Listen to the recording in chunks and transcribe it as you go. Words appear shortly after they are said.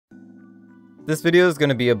This video is going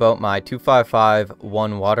to be about my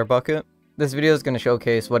 255-1 water bucket. This video is going to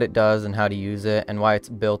showcase what it does and how to use it and why it's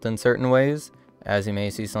built in certain ways, as you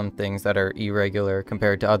may see some things that are irregular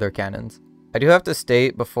compared to other cannons. I do have to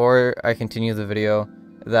state before I continue the video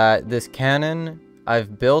that this cannon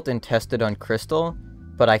I've built and tested on Crystal,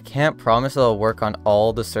 but I can't promise it'll work on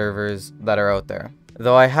all the servers that are out there.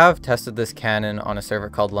 Though I have tested this cannon on a server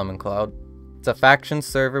called Lemon Cloud. It's a faction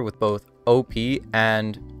server with both OP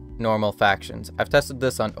and normal factions. I've tested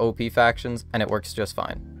this on OP factions and it works just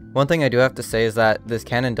fine. One thing I do have to say is that this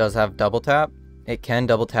cannon does have double tap. It can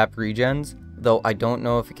double tap regens, though I don't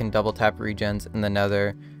know if it can double tap regens in the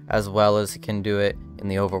Nether as well as it can do it in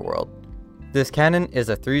the overworld. This cannon is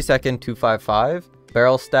a 3-second 255,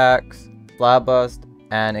 barrel stacks, slab bust,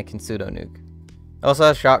 and it can pseudo nuke. It also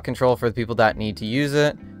has shot control for the people that need to use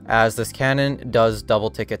it, as this cannon does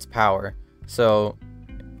double tick its power. So,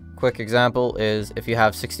 quick example is if you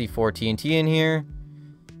have 64 TNT in here,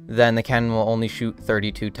 then the cannon will only shoot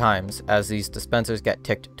 32 times, as these dispensers get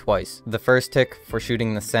ticked twice. The first tick for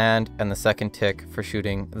shooting the sand, and the second tick for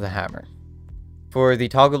shooting the hammer. For the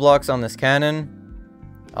toggle blocks on this cannon,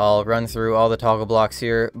 I'll run through all the toggle blocks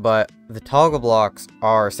here, but the toggle blocks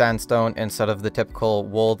are sandstone instead of the typical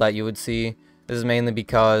wool that you would see. This is mainly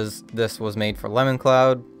because this was made for Lemon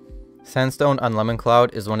Cloud. Sandstone on Lemon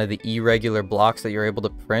Cloud is one of the irregular blocks that you're able to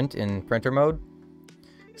print in printer mode.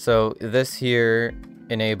 So this here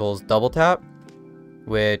enables double tap,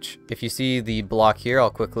 which if you see the block here, I'll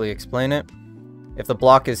quickly explain it. If the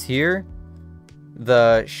block is here,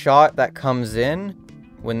 the shot that comes in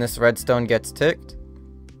when this redstone gets ticked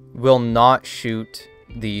will not shoot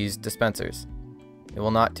these dispensers. It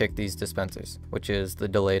will not tick these dispensers, which is the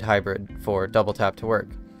delayed hybrid for double tap to work.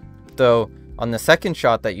 So on the second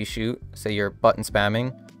shot that you shoot, say you're button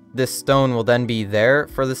spamming, this stone will then be there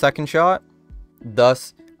for the second shot,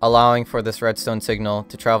 thus allowing for this redstone signal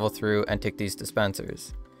to travel through and tick these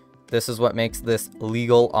dispensers. This is what makes this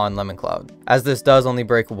legal on Lemon Cloud, as this does only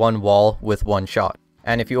break one wall with one shot.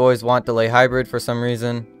 And if you always want delay hybrid for some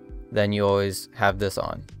reason, then you always have this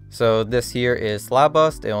on. So this here is slab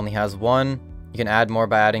bust, it only has one. You can add more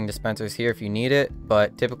by adding dispensers here if you need it,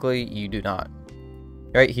 but typically you do not.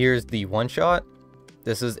 Right here's the one shot.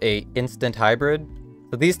 This is a instant hybrid.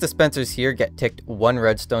 So these dispensers here get ticked one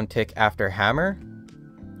redstone tick after hammer,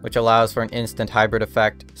 which allows for an instant hybrid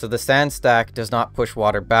effect. So the sand stack does not push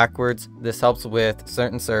water backwards. This helps with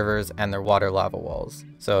certain servers and their water lava walls.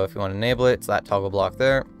 So if you want to enable it, it's that toggle block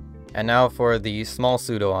there. And now for the small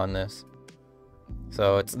pseudo on this.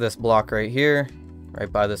 So it's this block right here,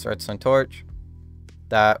 right by this redstone torch.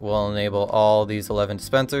 That will enable all these 11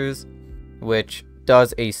 dispensers, which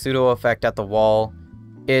does a pseudo effect at the wall.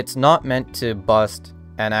 It's not meant to bust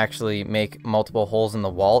and actually make multiple holes in the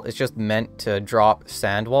wall. It's just meant to drop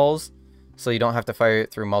sand walls, so you don't have to fire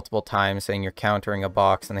it through multiple times, saying you're countering a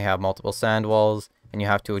box and they have multiple sand walls and you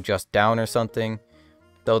have to adjust down or something.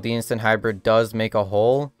 Though the instant hybrid does make a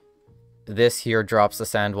hole, this here drops the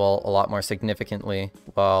sand wall a lot more significantly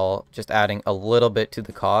while just adding a little bit to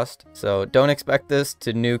the cost. So don't expect this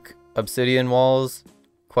to nuke obsidian walls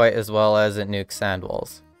quite as well as it nukes sand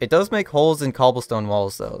walls. It does make holes in cobblestone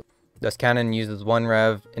walls though. This cannon uses 1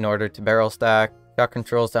 rev in order to barrel stack. Got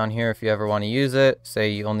controls down here if you ever want to use it.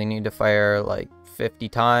 Say you only need to fire like 50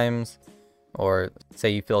 times, or say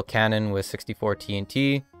you fill cannon with 64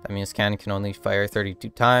 TNT. That means cannon can only fire 32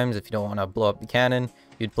 times. If you don't want to blow up the cannon,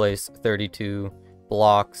 you'd place 32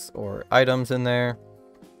 blocks or items in there,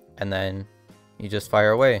 and then you just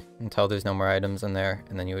fire away until there's no more items in there,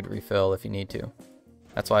 and then you would refill if you need to.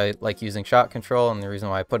 That's why I like using shot control, and the reason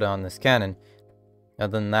why I put it on this cannon.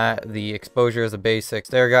 Other than that, the exposure is a basic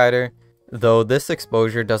stair guider, though this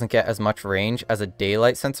exposure doesn't get as much range as a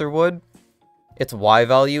daylight sensor would. Its Y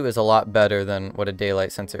value is a lot better than what a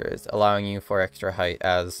daylight sensor is, allowing you for extra height,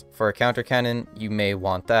 as for a counter cannon, you may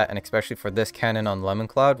want that, and especially for this cannon on Lemon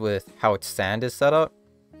Cloud with how its sand is set up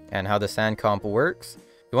and how the sand comp works.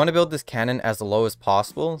 You want to build this cannon as low as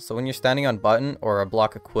possible, so when you're standing on button or a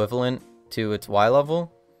block equivalent to its Y level,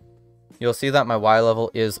 you'll see that my Y level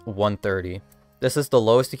is 130. This is the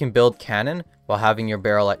lowest you can build cannon while having your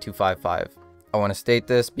barrel at 255. I want to state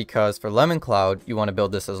this because for Lemon Cloud, you want to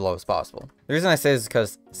build this as low as possible. The reason I say this is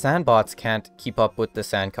because sandbots can't keep up with the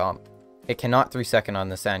sand comp. It cannot 3-second on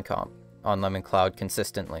the sand comp on Lemon Cloud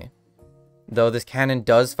consistently. Though this cannon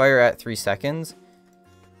does fire at 3 seconds,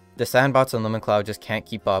 the sandbots on Lemon Cloud just can't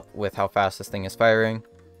keep up with how fast this thing is firing.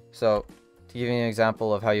 So to give you an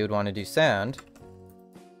example of how you would want to do sand,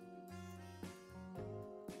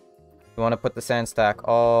 you want to put the sand stack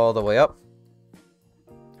all the way up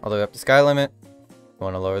to sky limit. You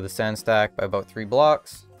want to lower the sand stack by about 3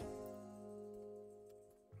 blocks.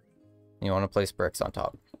 and you want to place bricks on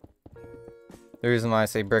top. The reason why I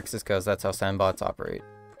say bricks is because that's how sandbots operate.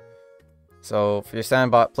 So for your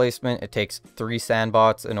sandbot placement, it takes 3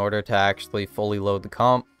 sandbots in order to actually fully load the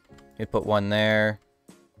comp. You put one there,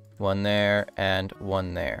 and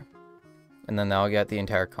one there. And then that'll get the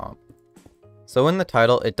entire comp. So in the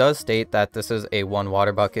title, it does state that this is a 1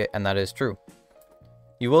 water bucket, and that is true.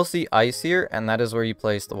 You will see ice here, and that is where you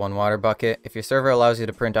place the 1 water bucket. If your server allows you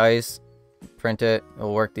to print ice, print it. It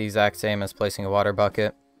will work the exact same as placing a water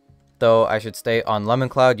bucket. Though I should state on Lemon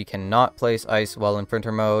Cloud, you cannot place ice while in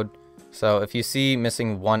printer mode. So if you see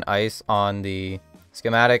missing 1 ice on the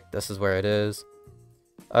schematic, this is where it is.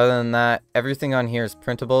 Other than that, everything on here is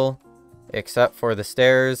printable, except for the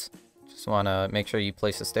stairs. Just want to make sure you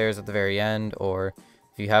place the stairs at the very end, or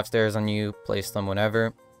if you have stairs on you, place them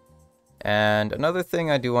whenever. And another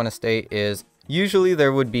thing I do want to state is, usually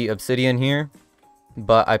there would be obsidian here,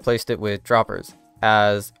 but I placed it with droppers.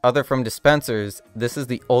 As other from dispensers, this is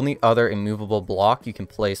the only other immovable block you can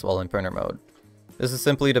place while in printer mode. This is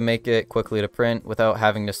simply to make it quickly to print without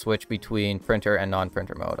having to switch between printer and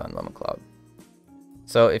non-printer mode on Lemon Cloud.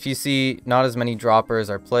 So if you see not as many droppers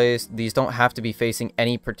are placed, these don't have to be facing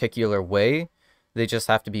any particular way, they just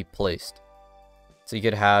have to be placed. So you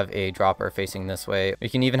could have a dropper facing this way, you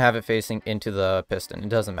can even have it facing into the piston, it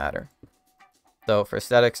doesn't matter. Though for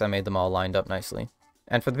aesthetics, I made them all lined up nicely.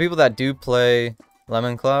 And for the people that do play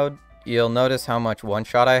Lemon Cloud, you'll notice how much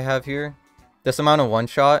one-shot I have here. This amount of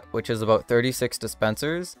one-shot, which is about 36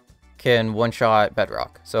 dispensers, can one-shot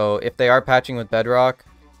bedrock. So if they are patching with bedrock,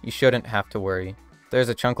 you shouldn't have to worry. There's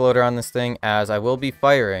a chunk loader on this thing, as I will be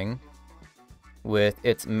firing with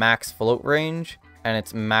its max float range and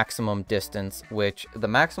its maximum distance, which the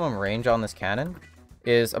maximum range on this cannon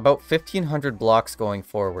is about 1500 blocks going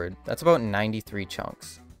forward. That's about 93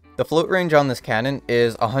 chunks. The float range on this cannon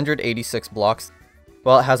is 186 blocks,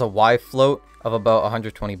 while it has a Y float of about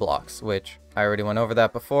 120 blocks, which I already went over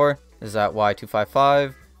that before. This is at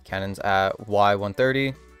Y255, cannon's at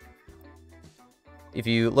Y130. If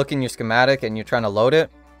you look in your schematic and you're trying to load it,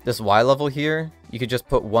 this Y level here, you could just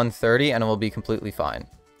put 130 and it will be completely fine.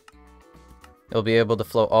 It'll be able to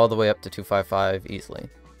float all the way up to 255 easily.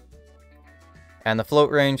 And the float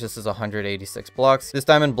range, this is 186 blocks. This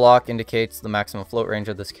diamond block indicates the maximum float range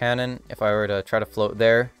of this cannon. If I were to try to float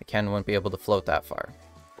there, the cannon wouldn't be able to float that far.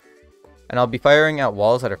 And I'll be firing at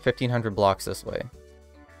walls that are 1500 blocks this way.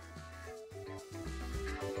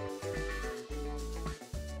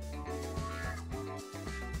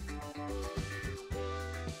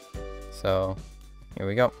 So here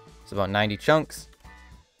we go. It's about 90 chunks.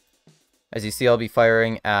 As you see, I'll be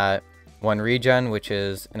firing at 1 regen, which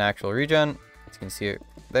is an actual regen. As you can see it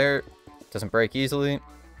there, it doesn't break easily.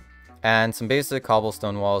 And some basic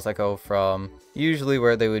cobblestone walls that go from usually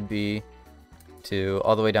where they would be to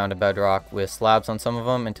all the way down to bedrock with slabs on some of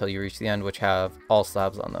them until you reach the end, which have all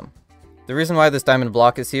slabs on them. The reason why this diamond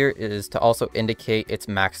block is here is to also indicate its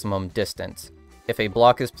maximum distance. If a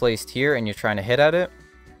block is placed here and you're trying to hit at it,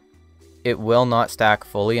 it will not stack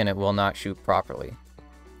fully and it will not shoot properly.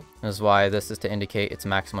 This is why this is to indicate its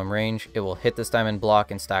maximum range. It will hit this diamond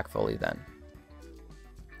block and stack fully then.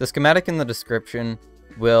 The schematic in the description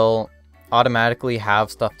will automatically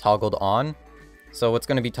have stuff toggled on. So what's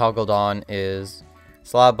going to be toggled on is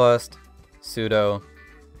slab bust, pseudo,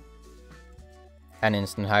 and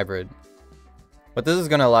instant hybrid. What this is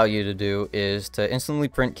going to allow you to do is to instantly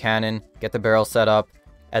print cannon, get the barrel set up,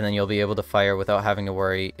 and then you'll be able to fire without having to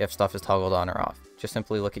worry if stuff is toggled on or off. Just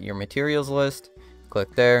simply look at your materials list,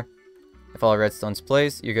 click there. If all redstone's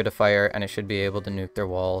placed, you're good to fire, and it should be able to nuke their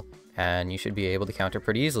wall, and you should be able to counter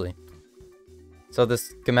pretty easily. So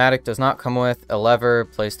this schematic does not come with a lever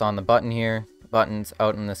placed on the button here. The button's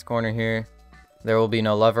out in this corner here. There will be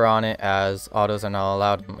no lever on it, as autos are not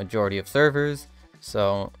allowed in the majority of servers,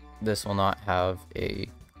 so this will not have a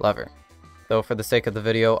lever. Though for the sake of the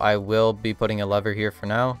video, I will be putting a lever here for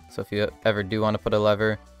now, so if you ever do want to put a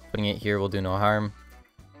lever, putting it here will do no harm.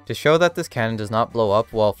 To show that this cannon does not blow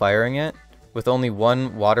up while firing it, with only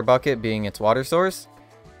 1 water bucket being its water source,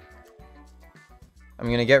 I'm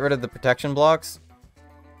going to get rid of the protection blocks.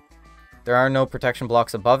 There are no protection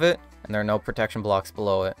blocks above it, and there are no protection blocks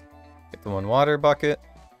below it. Get the 1 water bucket,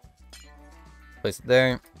 place it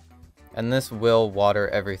there, and this will water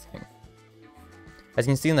everything. As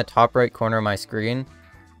you can see in the top right corner of my screen,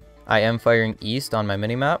 I am firing east on my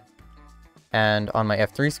minimap, and on my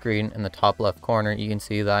F3 screen in the top left corner you can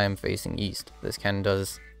see that I am facing east. This cannon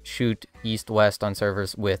does shoot east-west on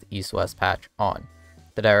servers with east-west patch on.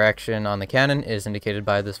 The direction on the cannon is indicated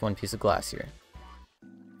by this 1 piece of glass here.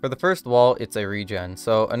 For the first wall, it's a regen,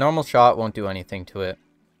 so a normal shot won't do anything to it.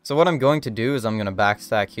 So what I'm going to do is I'm going to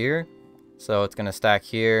backstack here, So it's going to stack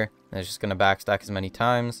here, and it's just going to backstack as many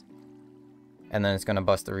times, and then it's going to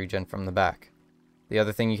bust the regen from the back. The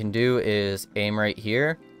other thing you can do is aim right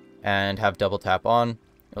here and have double tap on.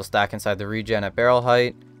 It'll stack inside the regen at barrel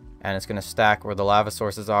height, and it's going to stack where the lava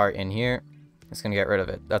sources are in here. It's going to get rid of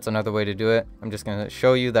it. That's another way to do it. I'm just going to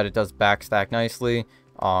show you that it does backstack nicely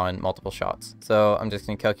on multiple shots. So I'm just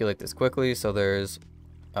going to calculate this quickly. So there's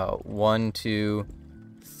 1, 2,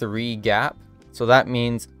 3 gap. So that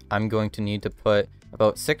means I'm going to need to put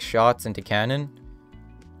about 6 shots into cannon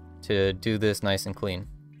to do this nice and clean.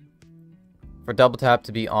 For double tap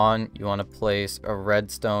to be on, you want to place a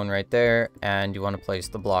redstone right there, and you want to place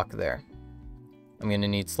the block there. I'm going to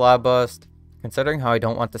need slab bust. Considering how I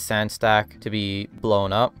don't want the sand stack to be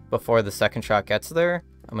blown up before the second shot gets there,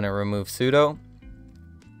 I'm going to remove pseudo.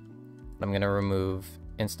 I'm going to remove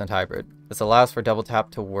instant hybrid. This allows for double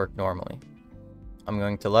tap to work normally. I'm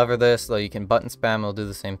going to lever this so you can button spam, it'll do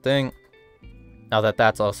the same thing. Now that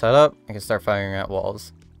that's all set up, I can start firing at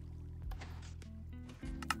walls.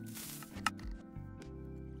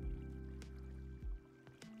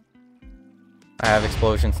 I have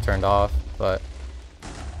explosions turned off, but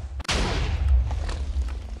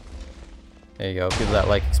there you go. People that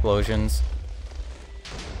like explosions.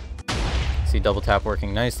 See double tap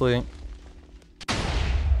working nicely.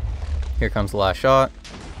 Here comes the last shot.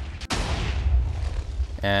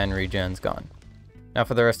 And regen's gone. Now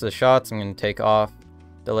for the rest of the shots, I'm going to take off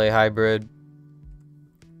delay hybrid.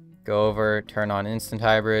 Go over, turn on instant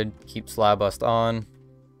hybrid, keep slab bust on,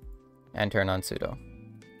 and turn on pseudo.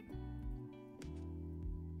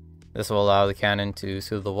 This will allow the cannon to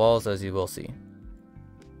soothe the walls, as you will see.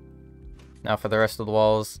 Now for the rest of the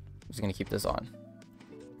walls, I'm just going to keep this on.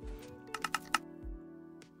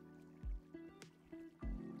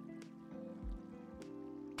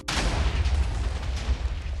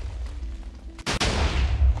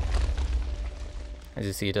 As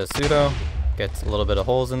you see, it does pseudo, gets a little bit of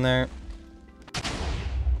holes in there.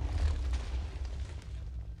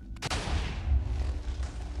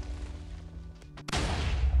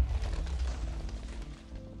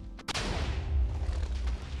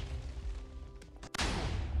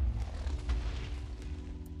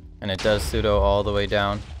 And it does pseudo all the way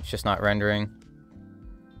down. It's just not rendering.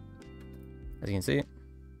 As you can see, it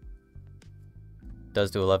does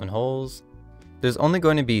do 11 holes. There's only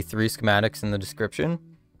going to be 3 schematics in the description.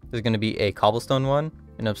 There's going to be a cobblestone one,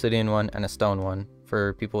 an obsidian one, and a stone one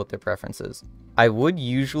for people with their preferences. I would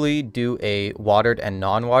usually do a watered and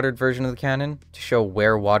non-watered version of the cannon to show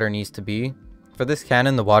where water needs to be. For this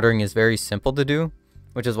cannon, the watering is very simple to do,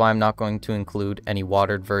 which is why I'm not going to include any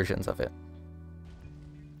watered versions of it.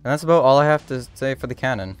 And that's about all I have to say for the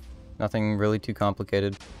cannon. Nothing really too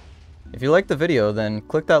complicated. If you liked the video, then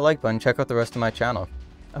click that like button, check out the rest of my channel.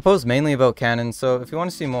 I post mainly about cannons, so if you want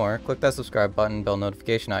to see more, click that subscribe button, bell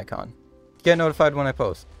notification icon to get notified when I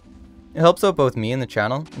post. It helps out both me and the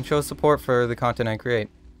channel, and shows support for the content I create.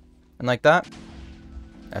 And like that,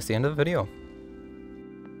 that's the end of the video.